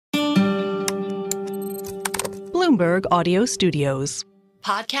Bloomberg Audio Studios.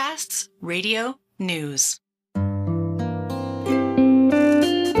 Podcasts, radio, news.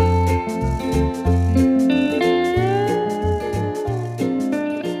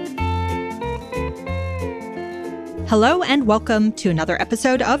 Hello and welcome to another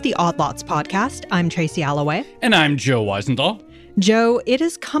episode of the Odd Lots podcast. I'm Tracy Alloway. And I'm Joe Weisenthal. Joe, it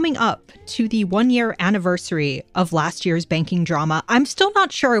is coming up to the one-year anniversary of last year's banking drama. I'm still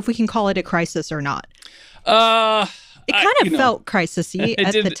not sure if we can call it a crisis or not. It kind of felt crisis-y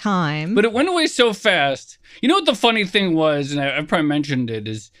at the time. But it went away so fast. You know what the funny thing was, and I probably mentioned it,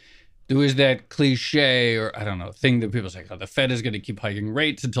 is there was that cliche or, I don't know, thing that people say, oh, the Fed is going to keep hiking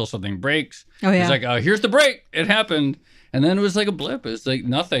rates until something breaks. Oh, yeah. It's like, oh, here's the break. It happened. And then it was like a blip. It was like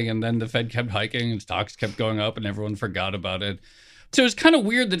nothing. And then the Fed kept hiking and stocks kept going up and everyone forgot about it. So it's kind of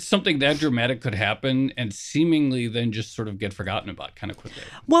weird that something that dramatic could happen and seemingly then just sort of get forgotten about kind of quickly.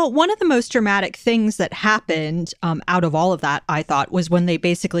 Well, one of the most dramatic things that happened out of all of that, I thought, was when they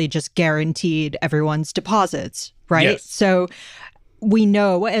basically just guaranteed everyone's deposits, right? Yes. So we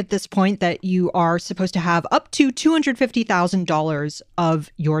know at this point that you are supposed to have up to $250,000 of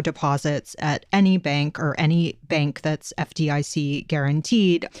your deposits at any bank or any bank that's FDIC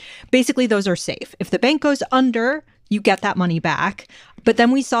guaranteed. Basically, those are safe. If the bank goes under, you get that money back. But then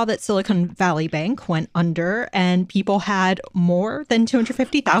we saw that Silicon Valley Bank went under and people had more than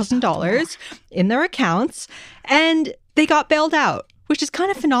 $250,000 in their accounts and they got bailed out, which is kind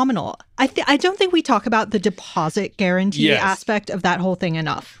of phenomenal. I don't think we talk about the deposit guarantee aspect of that whole thing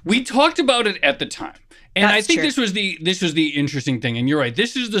enough. We talked about it at the time. And That's I think true. this was the interesting thing. And you're right.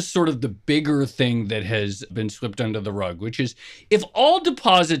 This is the sort of the bigger thing that has been swept under the rug, which is if all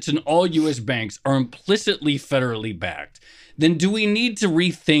deposits in all U.S. banks are implicitly federally backed, then do we need to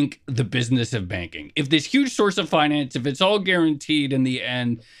rethink the business of banking? If this huge source of finance, if it's all guaranteed in the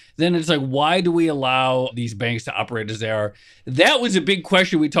end, then it's like, why do we allow these banks to operate as they are? That was a big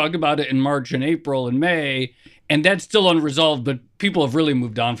question. We talked about it in March and April and May. And that's still unresolved, but people have really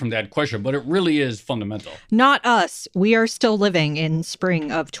moved on from that question. But it really is fundamental. Not us. We are still living in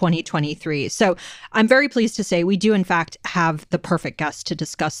spring of 2023. So I'm very pleased to say we do, in fact, have the perfect guest to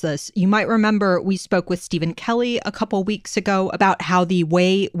discuss this. You might remember we spoke with Stephen Kelly a couple weeks ago about how the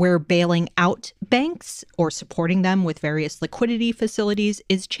way we're bailing out banks or supporting them with various liquidity facilities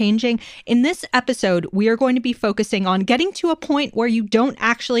is changing. In this episode, we are going to be focusing on getting to a point where you don't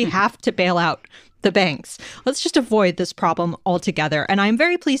actually have to bail out the banks. Let's just avoid this problem altogether. And I'm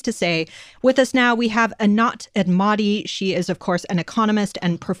very pleased to say with us now, we have Anat Admati. She is, of course, an economist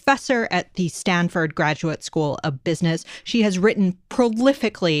and professor at the Stanford Graduate School of Business. She has written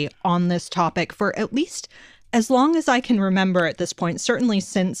prolifically on this topic for at least as long as I can remember at this point, certainly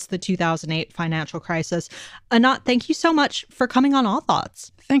since the 2008 financial crisis. Anat, thank you so much for coming on All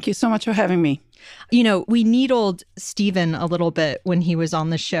Thoughts. Thank you so much for having me. You know, we needled Stephen a little bit when he was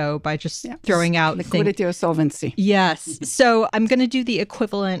on the show by just throwing out liquidity or solvency. Yes. So I'm going to do the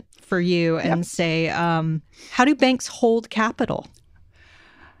equivalent for you and say, how do banks hold capital?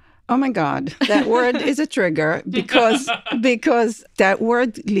 Oh, my God. That word is a trigger because that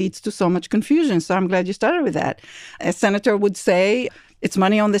word leads to so much confusion. So I'm glad you started with that. A senator would say it's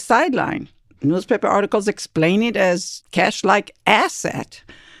money on the sideline. Newspaper articles explain it as cash-like asset.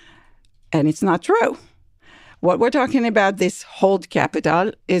 And it's not true. What we're talking about, this hold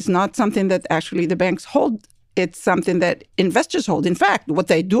capital, is not something that actually the banks hold. It's something that investors hold. In fact, what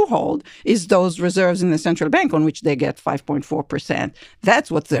they do hold is those reserves in the central bank on which they get 5.4%.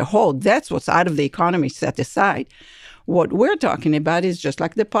 That's what they hold. That's what's out of the economy set aside. What we're talking about is just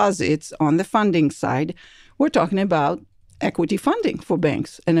like deposits on the funding side. We're talking about equity funding for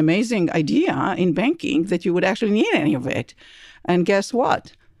banks. An amazing idea in banking that you would actually need any of it. And guess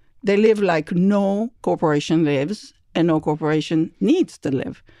what? They live like no corporation lives and no corporation needs to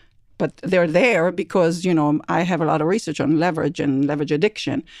live. But they're there because, you know, I have a lot of research on leverage and leverage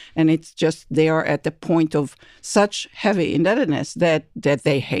addiction. And it's just they are at the point of such heavy indebtedness that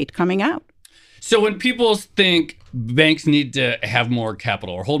they hate coming out. So when people think banks need to have more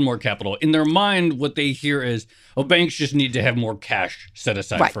capital or hold more capital, in their mind, what they hear is, oh, banks just need to have more cash set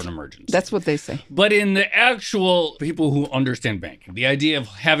aside for an emergency. That's what they say. But in the actual people who understand banking, the idea of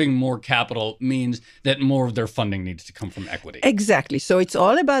having more capital means that more of their funding needs to come from equity. Exactly. So it's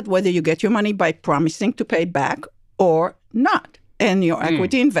all about whether you get your money by promising to pay it back or not. And your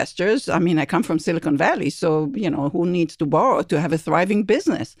equity investors, I mean, I come from Silicon Valley, so, you know, who needs to borrow to have a thriving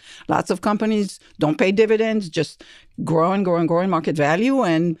business? Lots of companies don't pay dividends, just grow and grow and grow in market value.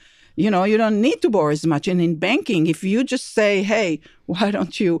 And You don't need to borrow as much. And in banking, if you just say, hey, why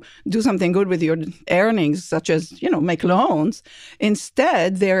don't you do something good with your earnings, such as, make loans,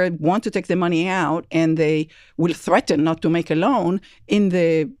 instead they want to take the money out and they will threaten not to make a loan in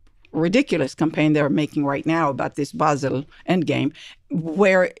the ridiculous campaign they're making right now about this Basel Endgame,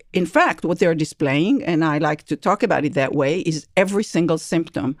 where, in fact, what they're displaying, and I like to talk about it that way, is every single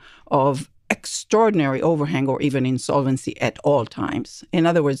symptom of extraordinary overhang or even insolvency at all times. In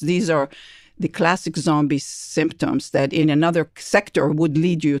other words, these are the classic zombie symptoms that in another sector would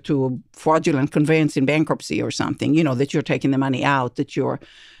lead you to fraudulent conveyance in bankruptcy or something, that you're taking the money out, that you're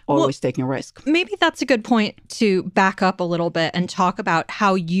always taking risk. Maybe that's a good point to back up a little bit and talk about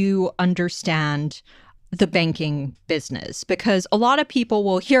how you understand the banking business, because a lot of people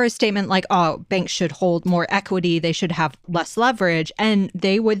will hear a statement like, oh, banks should hold more equity, they should have less leverage, and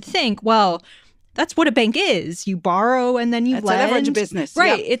they would think, well, that's what a bank is. You borrow and then you lend. It's a leverage business.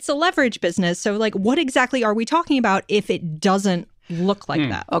 Right. Yeah. It's a leverage business. So what exactly are we talking about if it doesn't look like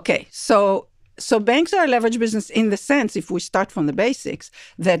that? Okay. So banks are a leverage business in the sense, if we start from the basics,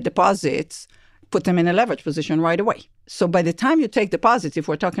 that deposits put them in a leverage position right away. So by the time you take deposits, if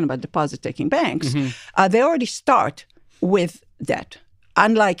we're talking about deposit-taking banks, they already start with debt.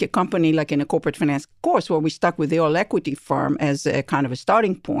 Unlike a company like in a corporate finance course where we stuck with the all-equity firm as a kind of a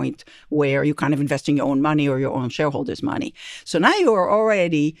starting point where you kind of invest in your own money or your own shareholders' money. So now you are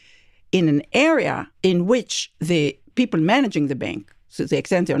already in an area in which the people managing the bank, so to the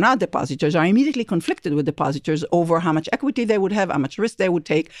extent they're not depositors, are immediately conflicted with depositors over how much equity they would have, how much risk they would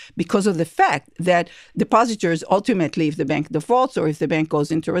take, because of the fact that depositors ultimately, if the bank defaults or if the bank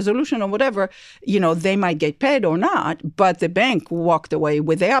goes into resolution or whatever, they might get paid or not, but the bank walked away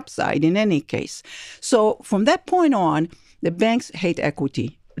with the upside in any case. So from that point on, the banks hate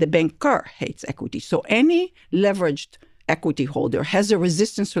equity. The banker hates equity. So any leveraged equity holder has a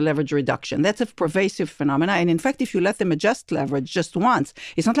resistance to leverage reduction. That's a pervasive phenomenon. And in fact, if you let them adjust leverage just once,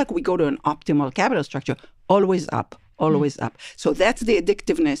 it's not like we go to an optimal capital structure, always up, always up. So that's the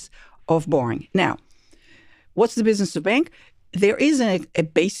addictiveness of borrowing. Now, what's the business of bank? There is a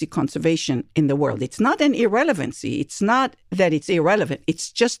basic conservation in the world. It's not an irrelevancy. It's not that it's irrelevant.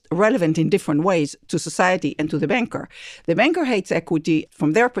 It's just relevant in different ways to society and to the banker. The banker hates equity.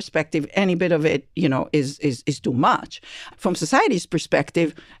 From their perspective, any bit of it, is too much. From society's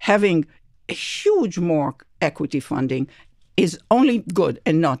perspective, having a huge more equity funding is only good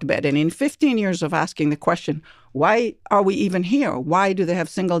and not bad. And in 15 years of asking the question, why are we even here? Why do they have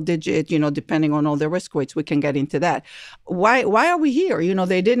single digit, depending on all the risk weights? We can get into that. Why are we here?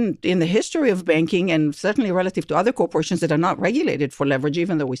 They didn't, in the history of banking, and certainly relative to other corporations that are not regulated for leverage,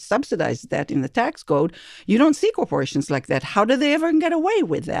 even though we subsidize that in the tax code, you don't see corporations like that. How do they ever get away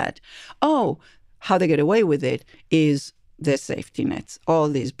with that? Oh, how they get away with it is the safety nets, all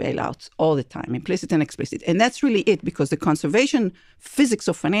these bailouts, all the time, implicit and explicit. And that's really it, because the conservation physics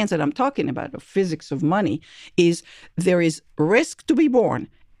of finance that I'm talking about, or physics of money, is there is risk to be borne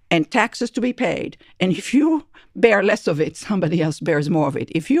and taxes to be paid. And if you bear less of it, somebody else bears more of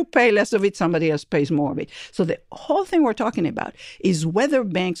it. If you pay less of it, somebody else pays more of it. So the whole thing we're talking about is whether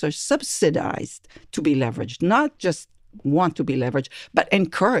banks are subsidized to be leveraged, not just want to be leveraged, but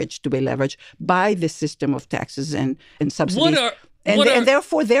encouraged to be leveraged by the system of taxes and subsidies. And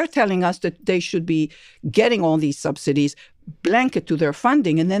therefore, they're telling us that they should be getting all these subsidies, blanket to their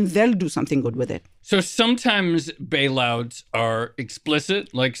funding, and then they'll do something good with it. So sometimes bailouts are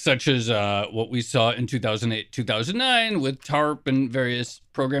explicit, like such as what we saw in 2008, 2009 with TARP and various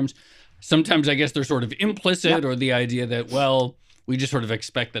programs. Sometimes I guess they're sort of implicit, or the idea that, well, we just sort of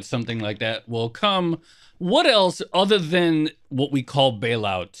expect that something like that will come. What else, other than what we call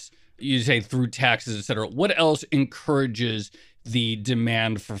bailouts, you say through taxes, et cetera, what else encourages the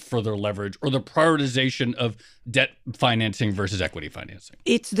demand for further leverage or the prioritization of debt financing versus equity financing?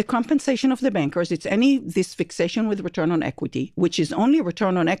 It's the compensation of the bankers. It's this fixation with return on equity, which is only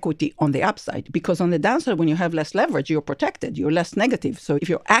return on equity on the upside, because on the downside, when you have less leverage, you're protected, you're less negative. So if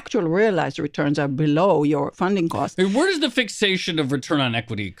your actual realized returns are below your funding cost. Where does the fixation of return on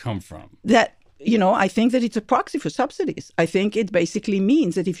equity come from? I think that it's a proxy for subsidies. I think it basically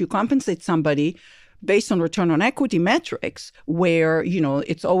means that if you compensate somebody based on return on equity metrics, where,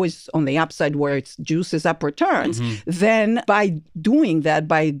 it's always on the upside where it juices up returns, then by doing that,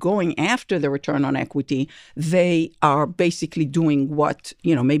 by going after the return on equity, they are basically doing what,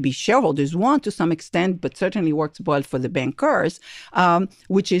 maybe shareholders want to some extent, but certainly works well for the bankers,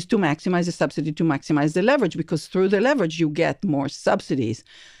 which is to maximize the subsidy, to maximize the leverage, because through the leverage, you get more subsidies.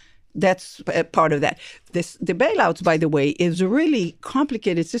 That's a part of that. The bailouts, by the way, is a really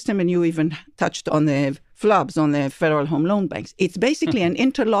complicated system, and you even touched on the flubs on the federal home loan banks. It's basically an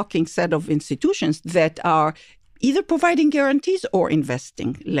interlocking set of institutions that are either providing guarantees or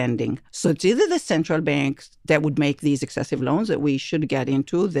investing, lending. So it's either the central banks that would make these excessive loans that we should get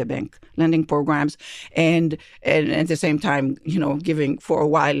into, the bank lending programs, and at the same time, giving for a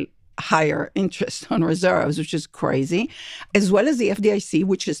while higher interest on reserves, which is crazy, as well as the FDIC,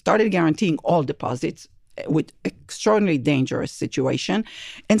 which has started guaranteeing all deposits with extraordinarily dangerous situation,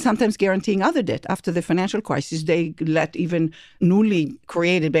 and sometimes guaranteeing other debt. After the financial crisis, they let even newly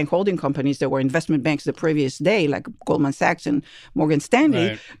created bank holding companies that were investment banks the previous day, like Goldman Sachs and Morgan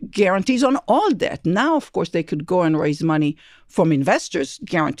Stanley, guarantees on all debt. Now, of course, they could go and raise money from investors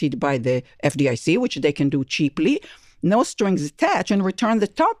guaranteed by the FDIC, which they can do cheaply, no strings attached, and return the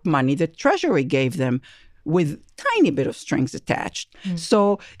top money that Treasury gave them with tiny bit of strings attached.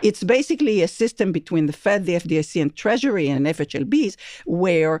 So it's basically a system between the Fed, the FDIC, and Treasury and FHLBs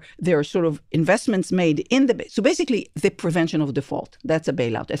where there are sort of investments made in the... So basically, the prevention of default. That's a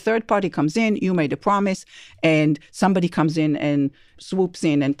bailout. A third party comes in, you made a promise, and somebody comes in and swoops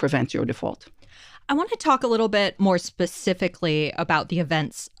in and prevents your default. I want to talk a little bit more specifically about the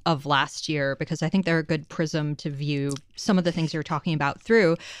events of last year, because I think they're a good prism to view some of the things you're talking about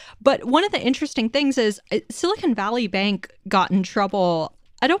through. But one of the interesting things is Silicon Valley Bank got in trouble,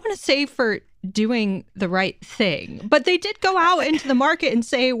 I don't want to say for doing the right thing, but they did go out into the market and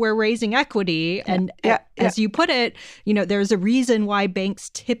say, we're raising equity. And as you put it, there's a reason why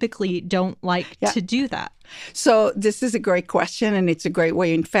banks typically don't like to do that. So this is a great question, and it's a great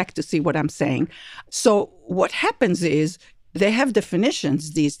way, in fact, to see what I'm saying. So what happens is they have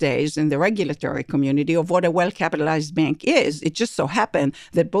definitions these days in the regulatory community of what a well-capitalized bank is. It just so happened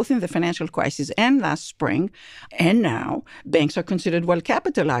that both in the financial crisis and last spring and now, banks are considered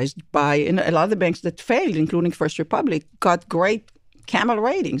well-capitalized by a lot of the banks that failed, including First Republic, got great Camel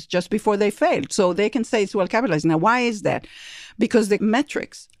ratings just before they failed. So they can say it's well-capitalized. Now, why is that? Because the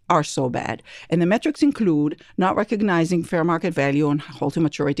metrics are so bad. And the metrics include not recognizing fair market value on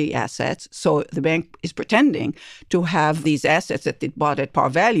hold-to-maturity assets. So the bank is pretending to have these assets that it bought at par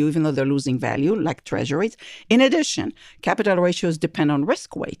value, even though they're losing value, like treasuries. In addition, capital ratios depend on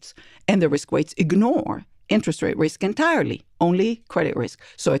risk weights, and the risk weights ignore interest rate risk entirely, only credit risk.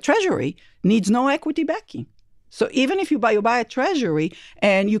 So a treasury needs no equity backing. So even if you buy a treasury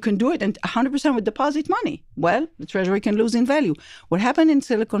and you can do it 100% with deposit money, well, the treasury can lose in value. What happened in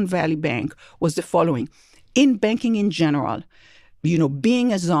Silicon Valley Bank was the following. In banking in general,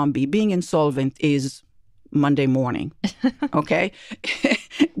 being a zombie, being insolvent is Monday morning, okay?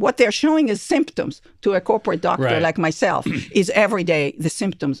 What they're showing as symptoms to a corporate doctor like myself is every day the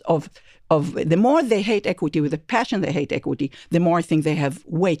symptoms of the more they hate equity, with the passion they hate equity, the more I think they have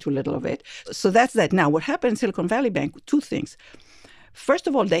way too little of it. So that's that. Now, what happened in Silicon Valley Bank, two things. First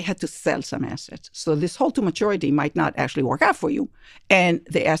of all, they had to sell some assets. So this hold to maturity might not actually work out for you. And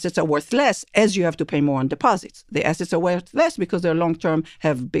the assets are worth less as you have to pay more on deposits. The assets are worth less because they're long-term,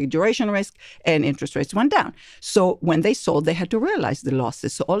 have big duration risk, and interest rates went down. So when they sold, they had to realize the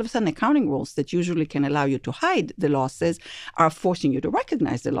losses. So all of a sudden, accounting rules that usually can allow you to hide the losses are forcing you to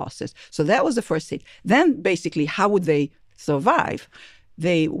recognize the losses. So that was the first hit. Then basically, how would they survive?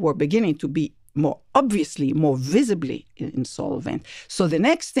 They were beginning to be more obviously, more visibly insolvent. So the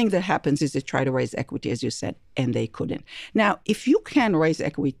next thing that happens is they try to raise equity, as you said, and they couldn't. Now, if you can raise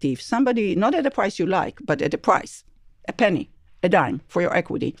equity, if somebody, not at a price you like, but at a price, a penny, a dime for your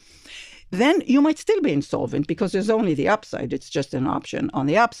equity, then you might still be insolvent because there's only the upside. It's just an option on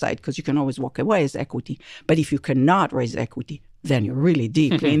the upside because you can always walk away as equity. But if you cannot raise equity, then you're really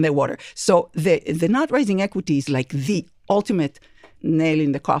deeply in the water. So the not raising equity is like the ultimate nail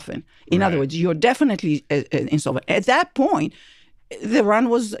in the coffin. In other words, you're definitely insolvent. At that point, the run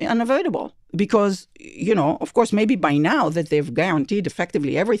was unavoidable because, of course, maybe by now that they've guaranteed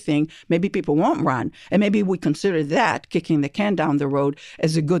effectively everything, maybe people won't run. And maybe we consider that kicking the can down the road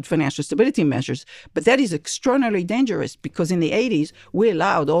as a good financial stability measures. But that is extraordinarily dangerous because in the 80s, we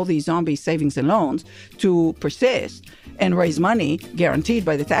allowed all these zombie savings and loans to persist and raise money guaranteed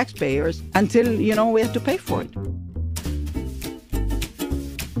by the taxpayers until, we had to pay for it.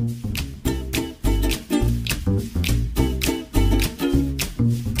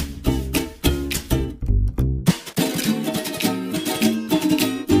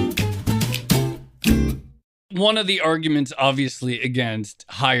 One of the arguments, obviously, against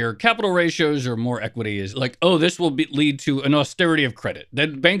higher capital ratios or more equity is like, this will lead to an austerity of credit,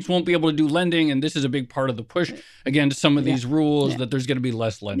 that banks won't be able to do lending. And this is a big part of the push against some of these rules, that there's going to be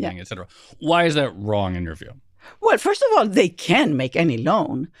less lending, et cetera. Why is that wrong in your view? Well, first of all, they can make any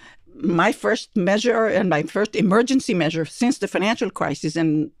loan. My first measure and my first emergency measure since the financial crisis,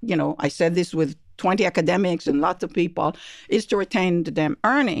 and, I said this with 20 academics and lots of people, is to retain the damn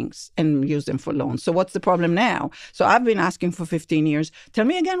earnings and use them for loans. So what's the problem now? So I've been asking for 15 years, tell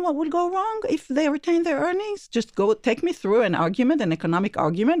me again what would go wrong if they retain their earnings? Just go take me through an economic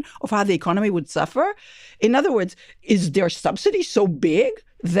argument of how the economy would suffer. In other words, is their subsidy so big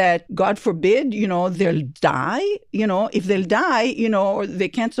that, God forbid, they'll die? If they'll die, or they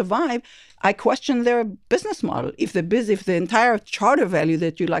can't survive, I question their business model. If the entire charter value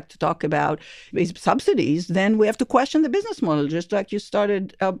that you like to talk about is subsidies, then we have to question the business model, just like you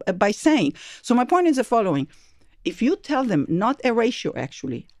started by saying. So my point is the following. If you tell them, not a ratio,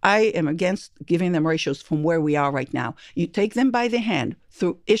 actually, I am against giving them ratios from where we are right now. You take them by the hand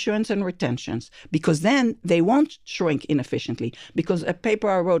through issuance and retentions, because then they won't shrink inefficiently. Because a paper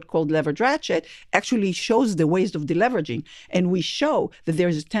I wrote called Leverage Ratchet actually shows the ways of deleveraging. And we show that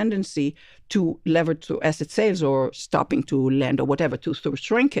there's a tendency to leverage through asset sales or stopping to lend or whatever, through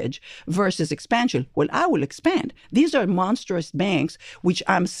shrinkage versus expansion. Well, I will expand. These are monstrous banks, which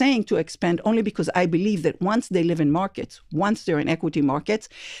I'm saying to expand only because I believe that once they live in markets, once they're in equity markets,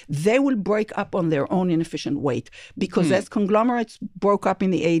 they will break up on their own inefficient weight. Because as conglomerates broke up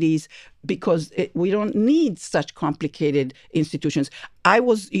in the 80s, because we don't need such complicated institutions. I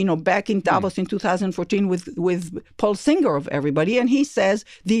was, back in Davos in 2014 with Paul Singer of everybody, and he says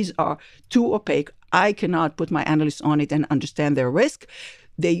these are too opaque. I cannot put my analysts on it and understand their risk.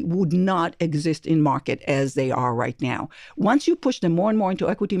 They would not exist in market as they are right now. Once you push them more and more into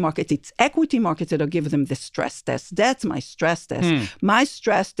equity markets, it's equity markets that will give them the stress test. That's my stress test. My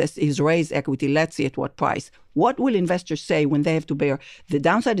stress test is raise equity. Let's see at what price. What will investors say when they have to bear? The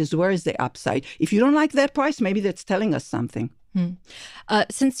downside is where is the upside? If you don't like that price, maybe that's telling us something.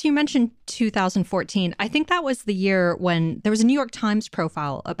 Since you mentioned 2014, I think that was the year when there was a New York Times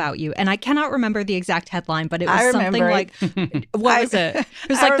profile about you. And I cannot remember the exact headline, but it was something like, what was it? It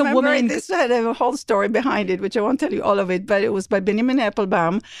was like the woman. This had a whole story behind it, which I won't tell you all of it, but it was by Benjamin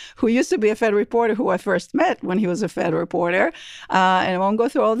Applebaum, who used to be a Fed reporter, who I first met when he was a Fed reporter. And I won't go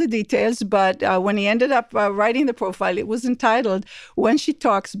through all the details, but when he ended up writing the profile, it was entitled, When She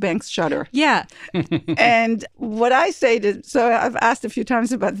Talks, Banks Shudder. Yeah. And what I say so I've asked a few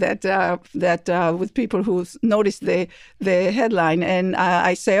times about that with people who noticed the headline, and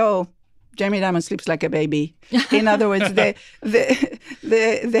I say, "Oh, Jamie Dimon sleeps like a baby." In other words, the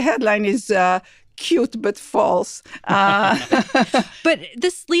headline is cute but false. But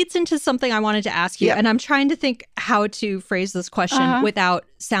this leads into something I wanted to ask you, and I'm trying to think how to phrase this question without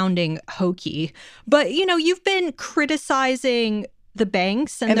sounding hokey. But you've been criticizing the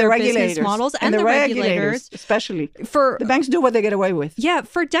banks and their business models and the regulators, especially. The banks do what they get away with. Yeah,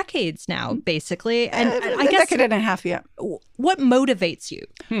 for decades now, basically. And I guess, decade and a half, yeah. What motivates you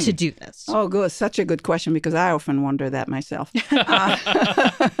to do this? Oh, good. Such a good question, because I often wonder that myself.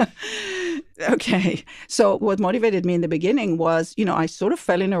 Okay. So what motivated me in the beginning was, I sort of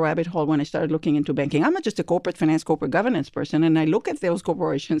fell in a rabbit hole when I started looking into banking. I'm not just a corporate finance, corporate governance person. And I look at those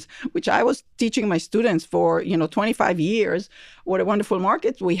corporations, which I was teaching my students for, 25 years, what a wonderful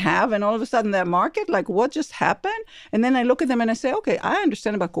market we have. And all of a sudden that market, like what just happened? And then I look at them and I say, okay, I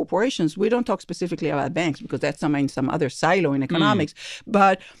understand about corporations. We don't talk specifically about banks because that's some other silo in economics.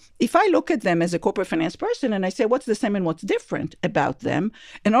 But if I look at them as a corporate finance person and I say, what's the same and what's different about them?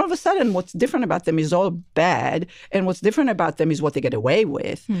 And all of a sudden, what's different about them is all bad. And what's different about them is what they get away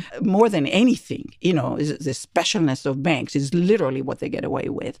with. More than anything, is the specialness of banks is literally what they get away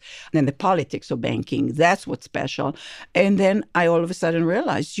with. And the politics of banking, that's what's special. And then I all of a sudden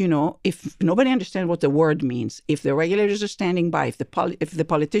realized, if nobody understands what the word means, if the regulators are standing by, if the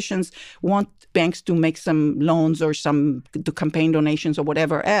politicians want banks to make some loans or to campaign donations or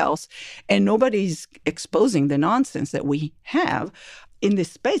whatever else, and nobody's exposing the nonsense that we have in this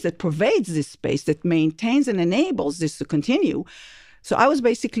space that pervades this space, that maintains and enables this to continue. So I was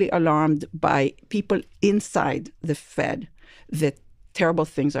basically alarmed by people inside the Fed that terrible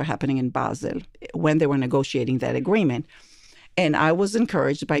things are happening in Basel when they were negotiating that agreement. And I was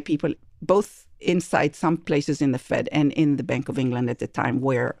encouraged by people both inside some places in the Fed and in the Bank of England at the time,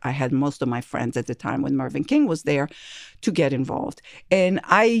 where I had most of my friends at the time when Mervyn King was there, to get involved. And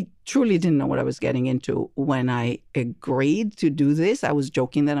I truly didn't know what I was getting into when I agreed to do this. I was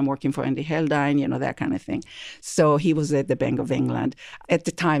joking that I'm working for Andy Haldane, that kind of thing. So he was at the Bank of England at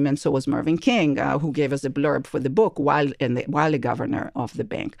the time, and so was Mervyn King, who gave us a blurb for the book while the governor of the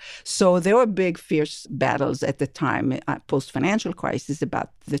bank. So there were big, fierce battles at the time, post-financial crisis,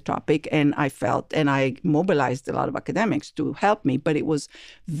 about the topic, and I felt, and I mobilized a lot of academics to help me, but it was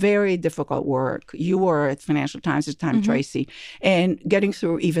very difficult work. You were at Financial Times at the time, Tracy, and getting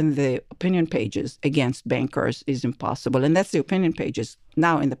through even the opinion pages against bankers is impossible. And that's the opinion pages.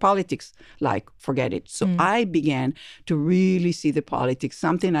 now in the politics, like, forget it. So I began to really see the politics,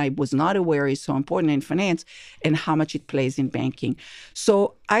 something I was not aware is so important in finance, and how much it plays in banking.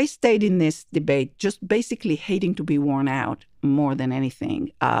 So I stayed in this debate just basically hating to be worn out more than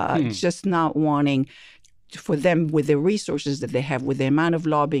anything, just not wanting for them, with the resources that they have, with the amount of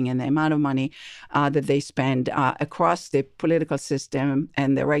lobbying and the amount of money that they spend across the political system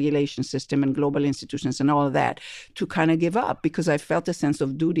and the regulation system and global institutions and all of that, to kind of give up, because I felt a sense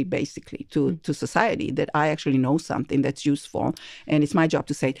of duty, basically, to society, that I actually know something that's useful, and it's my job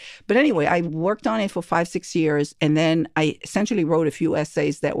to say it. But anyway, I worked on it for 5-6 years, and then I essentially wrote a few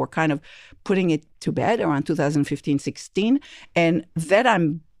essays that were kind of putting it to bed around 2015-16, and that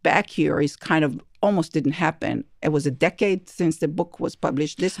I'm back here is kind of almost didn't happen. It was a decade since the book was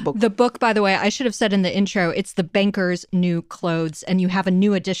published. This book. The book, by the way, I should have said in the intro, it's The Banker's New Clothes, and you have a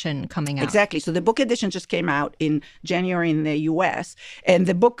new edition coming out. Exactly. So the book edition just came out in January in the U.S., and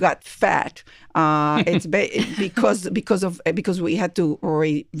the book got fat. It's because we had to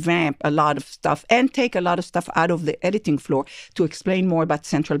revamp a lot of stuff and take a lot of stuff out of the editing floor to explain more about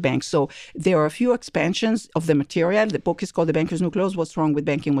central banks. So there are a few expansions of the material. The book is called The Banker's New Clothes: What's Wrong with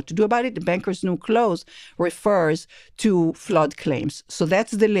Banking, What to Do About It. The Banker's New Clothes refers to flood claims. So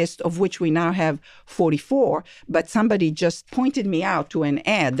that's the list, of which we now have 44. But somebody just pointed me out to an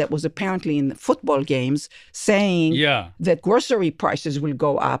ad that was apparently in the football games saying that grocery prices will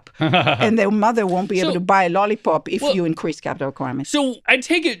go up and their mother won't be able to buy a lollipop if you increase capital requirements. So I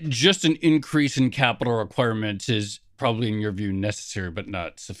take it just an increase in capital requirements is probably, in your view, necessary but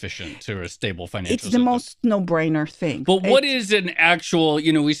not sufficient to a stable financial system. It's system. the most no-brainer thing. But what is an actual,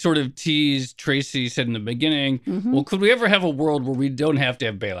 we sort of teased, Tracy said in the beginning, well, could we ever have a world where we don't have to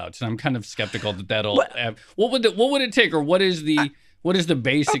have bailouts? And I'm kind of skeptical that that'll have. What would it take, or what is the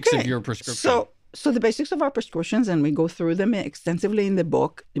basics of your prescription? So the basics of our prescriptions, and we go through them extensively in the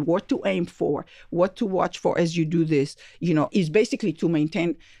book, what to aim for, what to watch for as you do this, is basically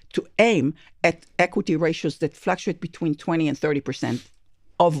to aim at equity ratios that fluctuate between 20 and 30%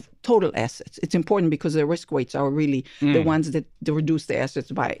 of total assets. It's important because the risk weights are really the ones that reduce the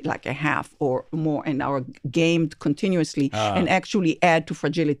assets by like a half or more and are gamed continuously and actually add to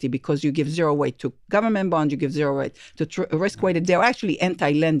fragility, because you give zero weight to government bonds, you give zero weight to risk weighted. They're actually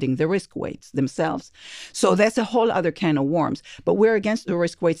anti-lending, the risk weights themselves. So that's a whole other can of worms. But we're against the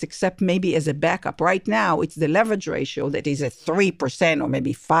risk weights, except maybe as a backup. Right now, it's the leverage ratio that is at 3% or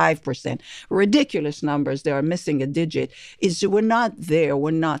maybe 5%. Ridiculous numbers. They are missing a digit. We're not there.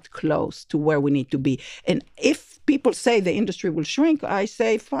 We're not close to where we need to be. And if people say the industry will shrink, I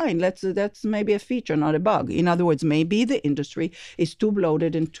say, fine, that's maybe a feature, not a bug. In other words, maybe the industry is too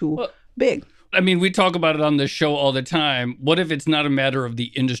bloated and too big. I mean, we talk about it on this show all the time. What if it's not a matter of the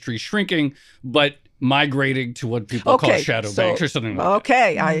industry shrinking, but migrating to what people call shadow banks or something like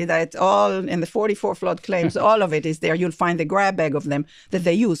that? That's all in the 44 flood claims. All of it is there. You'll find the grab bag of them that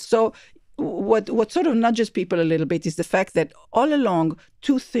they use. So what sort of nudges people a little bit is the fact that all along,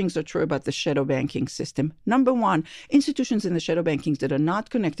 two things are true about the shadow banking system. Number one, institutions in the shadow bankings that are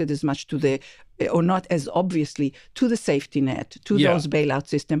not connected as much to or not as obviously to the safety net, to those bailout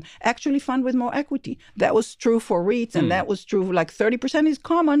system, actually fund with more equity. That was true for REITs, and that was true, like 30% is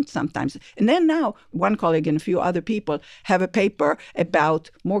common sometimes. And then now, one colleague and a few other people have a paper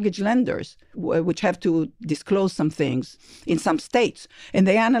about mortgage lenders, which have to disclose some things in some states. And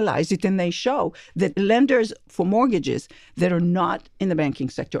they analyze it, and they show that lenders for mortgages that are not in the banking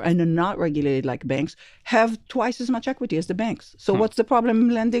sector and are not regulated like banks have twice as much equity as the banks. So what's the problem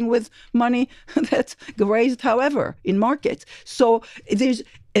lending with money that's raised, however, in markets? So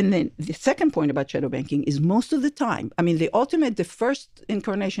and then the second point about shadow banking is most of the time, I mean, the first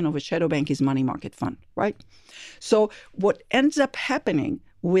incarnation of a shadow bank is money market fund, right? So what ends up happening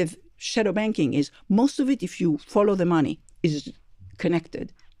with shadow banking is most of it, if you follow the money, is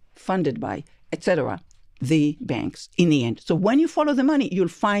connected, funded by, etc., the banks in the end. So when you follow the money, you'll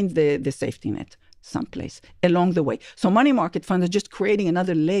find the safety net someplace along the way. So money market funds are just creating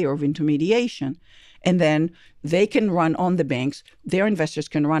another layer of intermediation. And then they can run on the banks, their investors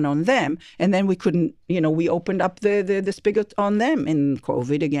can run on them. And then we opened up the spigot on them in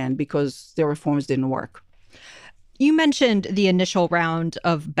COVID again because their reforms didn't work. You mentioned the initial round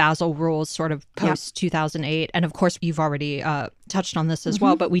of Basel rules sort of post-2008. And of course, you've already touched on this as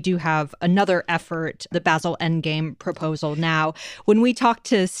well. But we do have another effort, the Basel Endgame proposal now. When we talked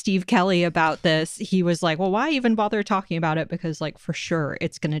to Steve Kelly about this, he was like, well, why even bother talking about it? Because for sure,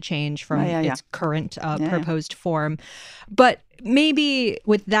 it's going to change from its current proposed form. But maybe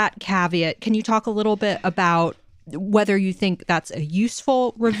with that caveat, can you talk a little bit about whether you think that's a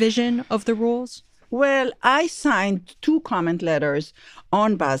useful revision of the rules? Well, I signed 2 comment letters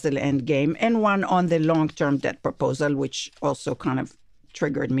on Basel Endgame and one on the long-term debt proposal, which also kind of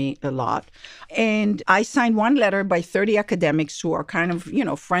triggered me a lot. And I signed one letter by 30 academics who are kind of,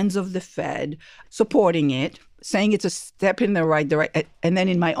 friends of the Fed, supporting it, saying it's a step in the right direction. And then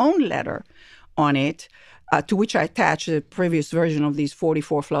in my own letter on it, to which I attached the previous version of these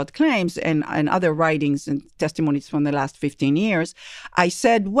 44 flawed claims and other writings and testimonies from the last 15 years, I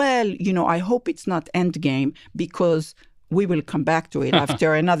said, well, I hope it's not endgame because we will come back to it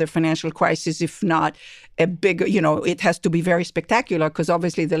after another financial crisis, if not a bigger, it has to be very spectacular because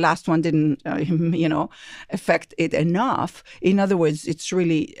obviously the last one didn't, affect it enough. In other words, it's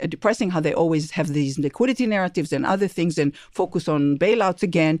really depressing how they always have these liquidity narratives and other things and focus on bailouts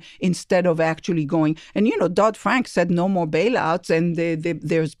again instead of actually going. And, Dodd-Frank said no more bailouts, and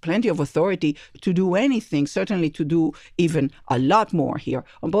there's plenty of authority to do anything, certainly to do even a lot more here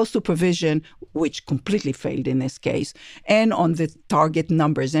on both supervision, which completely failed in this case, and on the target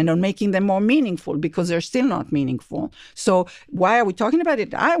numbers and on making them more meaningful because they're still not meaningful. So why are we talking about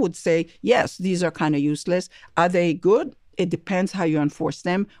it? I would say, yes, these are kind of useless. Are they good? It depends how you enforce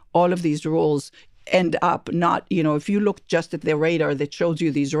them. All of these rules end up not, if you look just at the radar that shows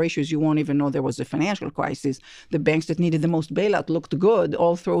you these ratios, you won't even know there was a financial crisis. The banks that needed the most bailout looked good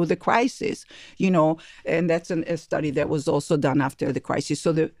all through the crisis, and that's a study that was also done after the crisis.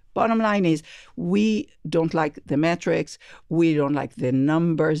 So the bottom line is we don't like the metrics. We don't like the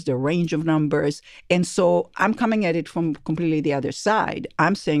numbers, the range of numbers. And so I'm coming at it from completely the other side.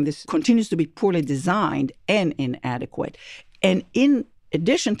 I'm saying this continues to be poorly designed and inadequate. And in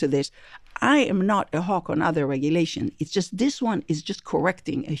addition to this, I am not a hawk on other regulation. It's just this one is just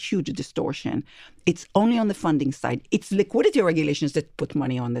correcting a huge distortion. It's only on the funding side. It's liquidity regulations that put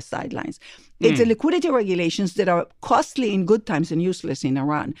money on the sidelines. It's the liquidity regulations that are costly in good times and useless in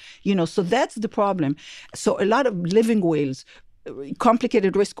Iran. So that's the problem. So a lot of living wills,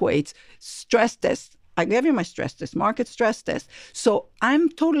 complicated risk weights, stress tests. I gave you my stress test, market stress test. So I'm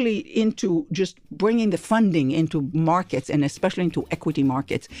totally into just bringing the funding into markets and especially into equity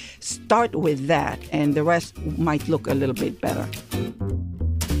markets. Start with that, and the rest might look a little bit better.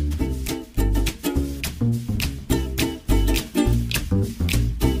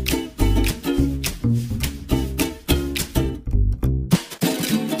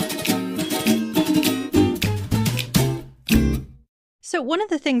 So one of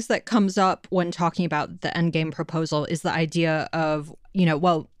the things that comes up when talking about the endgame proposal is the idea of,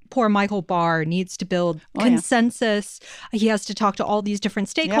 poor Michael Barr needs to build consensus. Yeah. He has to talk to all these different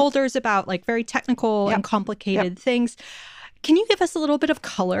stakeholders about very technical and complicated things. Can you give us a little bit of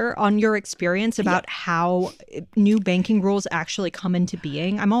color on your experience about how new banking rules actually come into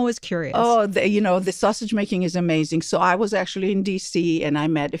being? I'm always curious. Oh, the sausage making is amazing. So I was actually in D.C. and I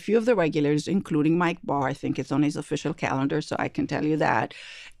met a few of the regulators, including Mike Barr. I think it's on his official calendar, so I can tell you that.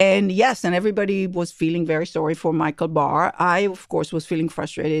 And yes, and everybody was feeling very sorry for Michael Barr. I, of course, was feeling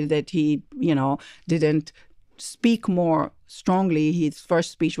frustrated that he, didn't speak more strongly. His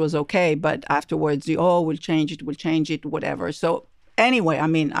first speech was okay, but afterwards, we'll change it, whatever. So anyway,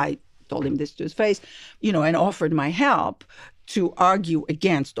 I told him this to his face, and offered my help to argue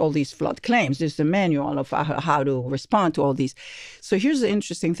against all these flawed claims. There's a manual of how to respond to all these. So here's the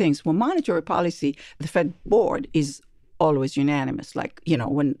interesting things. Well, monetary policy, the Fed board is always unanimous.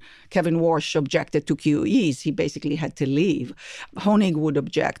 When Kevin Warsh objected to QEs, he basically had to leave. Honig would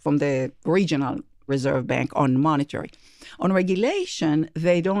object from the regional Reserve Bank on monetary. On regulation,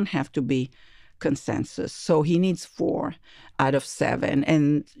 they don't have to be consensus. So he needs 4 out of 7.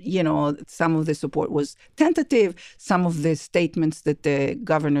 And, some of the support was tentative. Some of the statements that the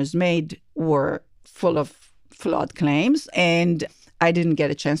governors made were full of flawed claims. And I didn't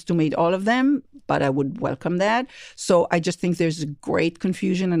get a chance to meet all of them, but I would welcome that. So I just think there's great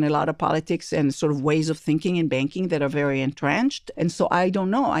confusion and a lot of politics and sort of ways of thinking in banking that are very entrenched. And so I don't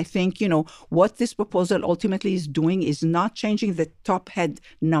know. I think, what this proposal ultimately is doing is not changing the top head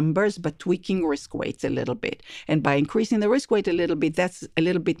numbers, but tweaking risk weights a little bit. And by increasing the risk weight a little bit, that's a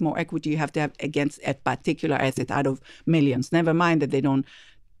little bit more equity you have to have against a particular asset out of millions. Never mind that they don't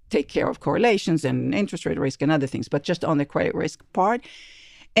take care of correlations and interest rate risk and other things, but just on the credit risk part.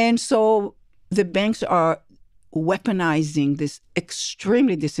 And so the banks are weaponizing this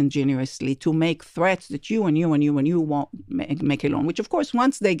extremely disingenuously to make threats that you won't make a loan, which of course,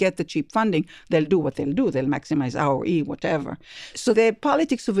 once they get the cheap funding, they'll do what they'll do. They'll maximize ROE, whatever. So the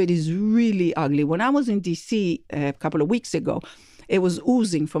politics of it is really ugly. When I was in DC a couple of weeks ago, it was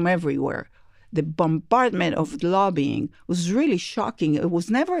oozing from everywhere. the bombardment of lobbying was really shocking. It was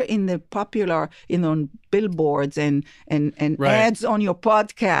never in the popular, on billboards and Right. ads on your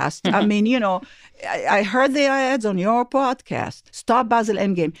podcast. I mean, I heard the ads on your podcast. Stop Basel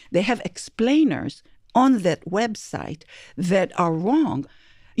Endgame. They have explainers on that website that are wrong.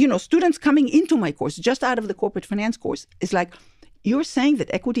 Students coming into my course, just out of the corporate finance course, is like, you're saying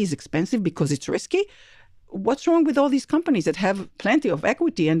that equity is expensive because it's risky? What's wrong with all these companies that have plenty of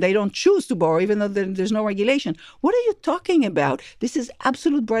equity and they don't choose to borrow even though there's no regulation? What are you talking about? This is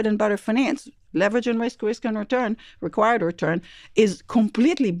absolute bread and butter finance. Leverage and risk and return, required return, is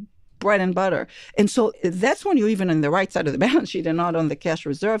completely bread and butter. And so that's when you're even on the right side of the balance sheet and not on the cash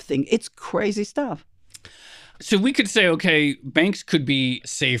reserve thing. It's crazy stuff. So we could say, okay, banks could be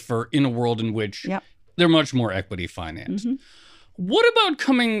safer in a world in which they're much more equity financed. Mm-hmm. What about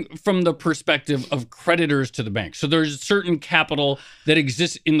coming from the perspective of creditors to the bank? So there's certain capital that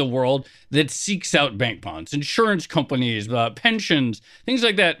exists in the world that seeks out bank bonds. Insurance companies, pensions, things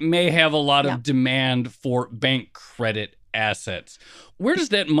like that may have a lot of demand for bank credit assets. Where does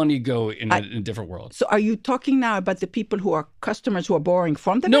that money go in a different world? So are you talking now about the people who are customers who are borrowing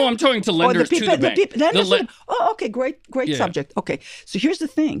from the bank? No, I'm talking to lenders to the bank. Okay, great subject. Okay, so here's the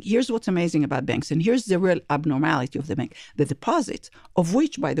thing. Here's what's amazing about banks, and here's the real abnormality of the bank. The deposits, of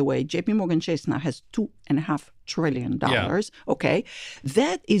which, by the way, JP Morgan Chase now has $2.5 trillion. Okay,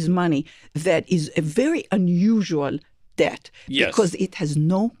 that is money that is a very unusual debt because it has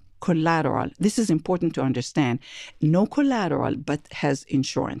no collateral. This is important to understand. No collateral, but has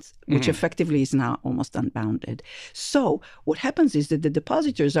insurance, which effectively is now almost unbounded. So what happens is that the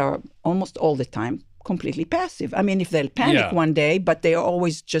depositors are almost all the time completely passive. I mean, if they'll panic one day, but they are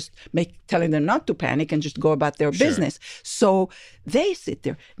always just telling them not to panic and just go about their business. So they sit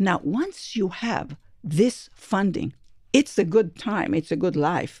there. Now, once you have this funding, it's a good time, it's a good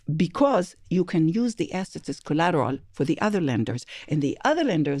life, because you can use the assets as collateral for the other lenders. And the other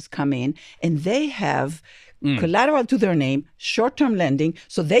lenders come in and they have collateral to their name, short-term lending,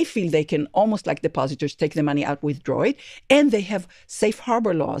 so they feel they can, almost like depositors, take the money out, withdraw it. And they have safe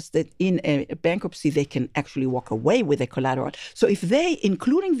harbor laws that in a bankruptcy, they can actually walk away with the collateral. So if they,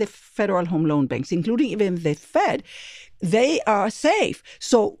 including the federal home loan banks, including even the Fed, they are safe.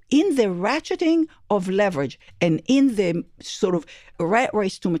 So in the ratcheting of leverage and in the sort of rat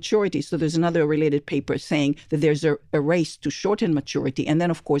race to maturity, so there's another related paper saying that there's a race to shorten maturity. And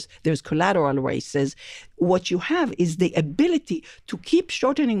then, of course, there's collateral races. What you have is the ability to keep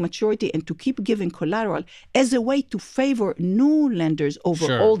shortening maturity and to keep giving collateral as a way to favor new lenders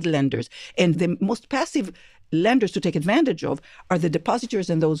over old lenders. And the most passive lenders to take advantage of are the depositors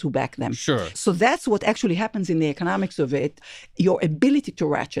and those who back them. Sure. So that's what actually happens in the economics of it. Your ability to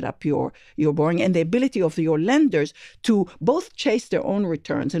ratchet up your borrowing and the ability of your lenders to both chase their own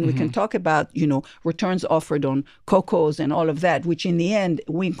returns. And we can talk about, returns offered on COCOs and all of that, which in the end,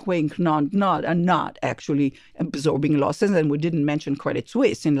 wink, wink, nod, nod, are not actually absorbing losses. And we didn't mention Credit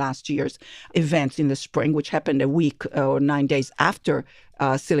Suisse in last year's events in the spring, which happened a week or 9 days after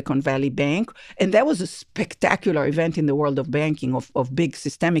Silicon Valley Bank. And that was a spectacular event in the world of banking, of big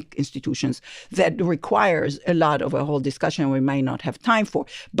systemic institutions that requires a lot of a whole discussion we may not have time for.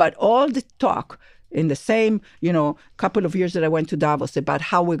 But all the talk in the same, couple of years that I went to Davos about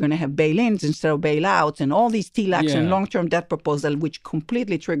how we're going to have bail-ins instead of bailouts and all these TLACs and long-term debt proposal, which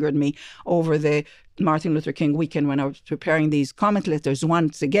completely triggered me over the Martin Luther King weekend when I was preparing these comment letters,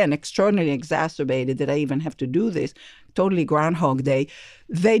 once again, extraordinarily exacerbated that I even have to do this, totally Groundhog Day.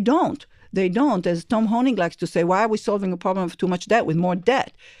 They don't. As Tom Honig likes to say, why are we solving a problem of too much debt with more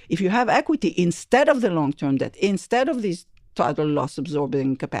debt? If you have equity instead of the long-term debt, instead of this total loss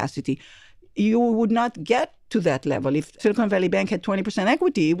absorbing capacity, you would not get to that level. If Silicon Valley Bank had 20%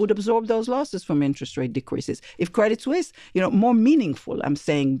 equity, it would absorb those losses from interest rate decreases. If Credit Suisse, more meaningful, I'm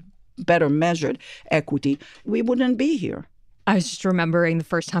saying better measured equity, we wouldn't be here. I was just remembering the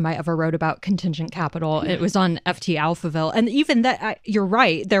first time I ever wrote about contingent capital. It was on FT Alphaville. And even that, you're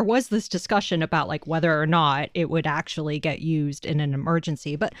right, there was this discussion about whether or not it would actually get used in an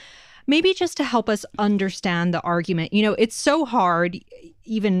emergency. But maybe just to help us understand the argument, it's so hard,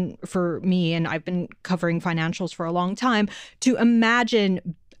 even for me, and I've been covering financials for a long time, to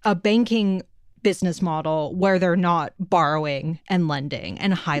imagine a banking business model where they're not borrowing and lending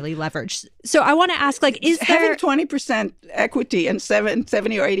and highly leveraged. So I want to ask, is having 20% equity and 70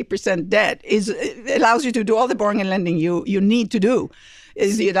 or 80% debt allows you to do all the borrowing and lending you need to do.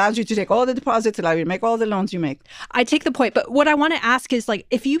 It allows you to take all the deposits, allow you to make all the loans you make. I take the point, but what I want to ask is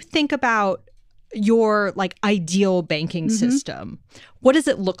if you think about your like ideal banking system, what does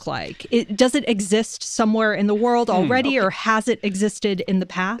it look like? Does it exist somewhere in the world already, or has it existed in the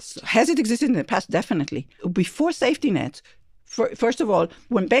past? Has it existed in the past? Definitely. Before safety nets, first of all,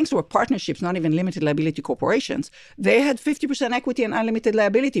 when banks were partnerships, not even limited liability corporations, they had 50% equity and unlimited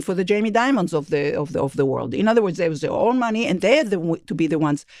liability for the Jamie Dimons of the world. In other words, it was their own money, and they had to be the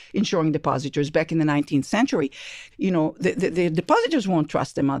ones insuring depositors back in the 19th century. The depositors won't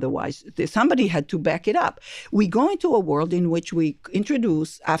trust them otherwise. Somebody had to back it up. We go into a world in which we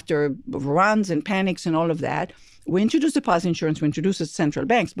introduce, after runs and panics and all of that, we introduced deposit insurance. We introduced the central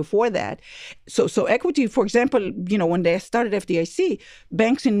banks before that. So equity, for example, when they started FDIC,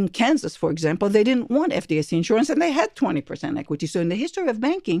 banks in Kansas, for example, they didn't want FDIC insurance, and they had 20% equity. So in the history of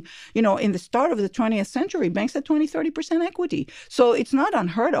banking, in the start of the 20th century, banks had 20, 30% equity. So it's not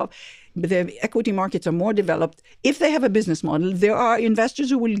unheard of. The equity markets are more developed. If they have a business model, there are investors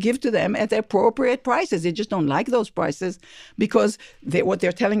who will give to them at the appropriate prices. They just don't like those prices because what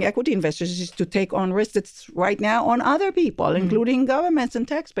they're telling equity investors is to take on risk that's right now on other people, including governments and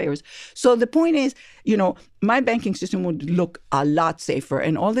taxpayers. So the point is, my banking system would look a lot safer,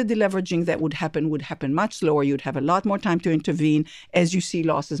 and all the deleveraging that would happen much slower. You'd have a lot more time to intervene as you see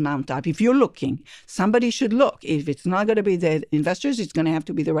losses mount up. If you're looking, somebody should look. If it's not going to be the investors, it's going to have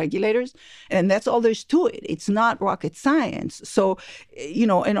to be the regulators. And that's all there's to it. It's not rocket science. So,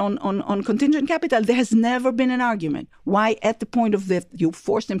 and on contingent capital, there has never been an argument. Why at the point of you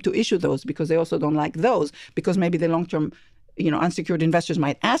force them to issue those, because they also don't like those, because maybe the long-term unsecured investors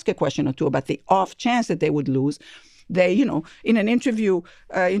might ask a question or two about the off chance that they would lose. They, in an interview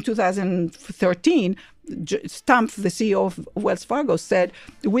in 2013, Stumpf, the CEO of Wells Fargo, said,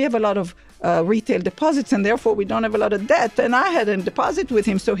 we have a lot of retail deposits, and therefore we don't have a lot of debt. And I had a deposit with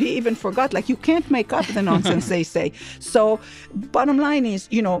him, so he even forgot. Like, you can't make up the nonsense they say. So bottom line is,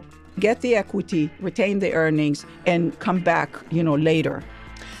 get the equity, retain the earnings, and come back, later.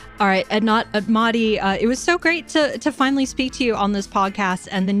 All right, Anat Admati, it was so great to finally speak to you on this podcast.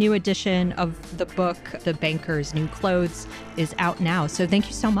 And the new edition of the book, The Banker's New Clothes, is out now. So thank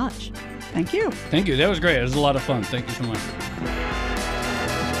you so much. Thank you. Thank you. That was great. It was a lot of fun. Thank you so much.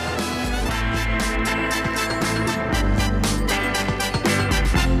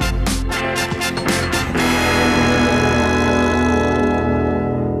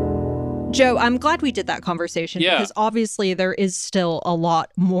 Joe, I'm glad we did that conversation because obviously there is still a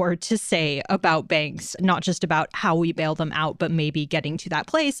lot more to say about banks, not just about how we bail them out, but maybe getting to that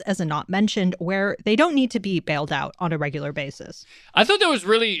place, as Anat mentioned, where they don't need to be bailed out on a regular basis. I thought that was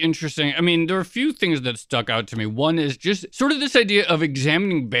really interesting. I mean, there are a few things that stuck out to me. One is just sort of this idea of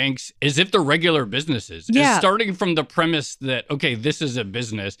examining banks as if they're regular businesses. Yeah. Starting from the premise that, okay, this is a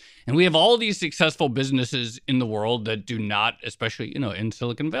business, and we have all these successful businesses in the world that do not, especially, in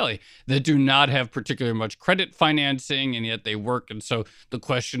Silicon Valley, that do not have particularly much credit financing, and yet they work. And so the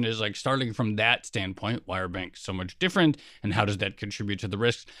question is, like, starting from that standpoint, why are banks so much different, and how does that contribute to the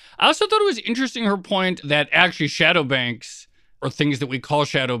risks? I also thought it was interesting, her point that actually shadow banks, or things that we call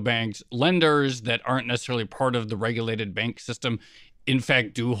shadow banks, lenders that aren't necessarily part of the regulated bank system, in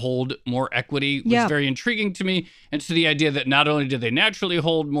fact, do hold more equity was very intriguing to me. And so the idea that not only do they naturally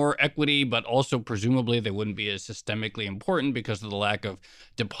hold more equity, but also presumably they wouldn't be as systemically important because of the lack of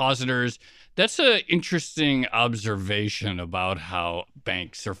depositors. That's an interesting observation about how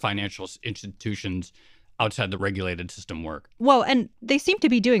banks or financial institutions outside the regulated system work. Well, and they seem to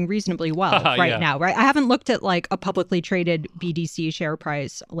be doing reasonably well now, right? I haven't looked at like a publicly traded BDC share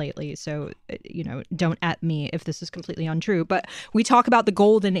price lately, so, don't at me if this is completely untrue. But we talk about the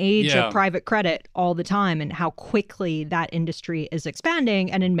golden age of private credit all the time and how quickly that industry is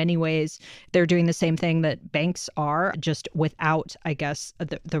expanding. And in many ways, they're doing the same thing that banks are, just without, I guess,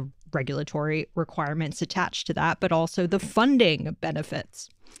 the regulatory requirements attached to that, but also the funding benefits.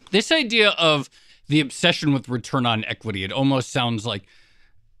 This idea of the obsession with return on equity, it almost sounds like,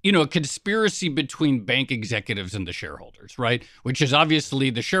 a conspiracy between bank executives and the shareholders, right? Which is obviously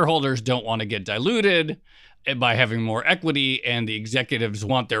the shareholders don't want to get diluted by having more equity, and the executives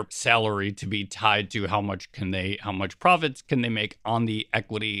want their salary to be tied to how much profits can they make on the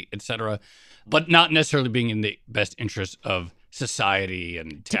equity, et cetera, but not necessarily being in the best interest of society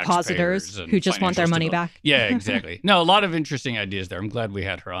and depositors and who just want their money back. Yeah, exactly. No, a lot of interesting ideas there. I'm glad we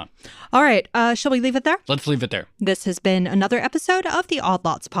had her on. All right. Shall we leave it there? Let's leave it there. This has been another episode of the Odd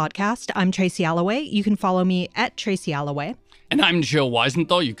Lots podcast. I'm Tracy Alloway. You can follow me at Tracy Alloway. And I'm Joe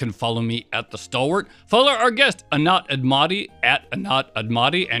Weisenthal. You can follow me at The Stalwart. Follow our guest, Anat Admati, at Anat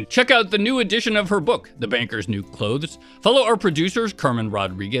Admati, and check out the new edition of her book, The Banker's New Clothes. Follow our producers, Carmen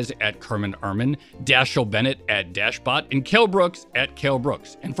Rodriguez at Carmen Armin, Dashiell Bennett at Dashbot, and Cale Brooks at Cale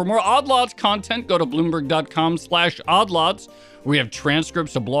Brooks. And for more Odd Lots content, go to Bloomberg.com/oddlots, where we have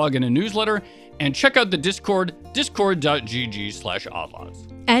transcripts, a blog, and a newsletter. And check out the Discord, discord.gg/oddlots.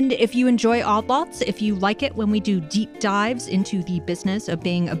 And if you enjoy Odd Lots, if you like it when we do deep dives into the business of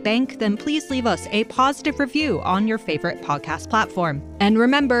being a bank, then please leave us a positive review on your favorite podcast platform. And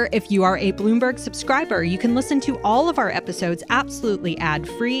remember, if you are a Bloomberg subscriber, you can listen to all of our episodes absolutely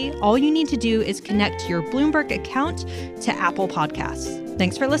ad-free. All you need to do is connect your Bloomberg account to Apple Podcasts.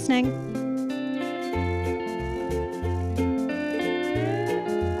 Thanks for listening.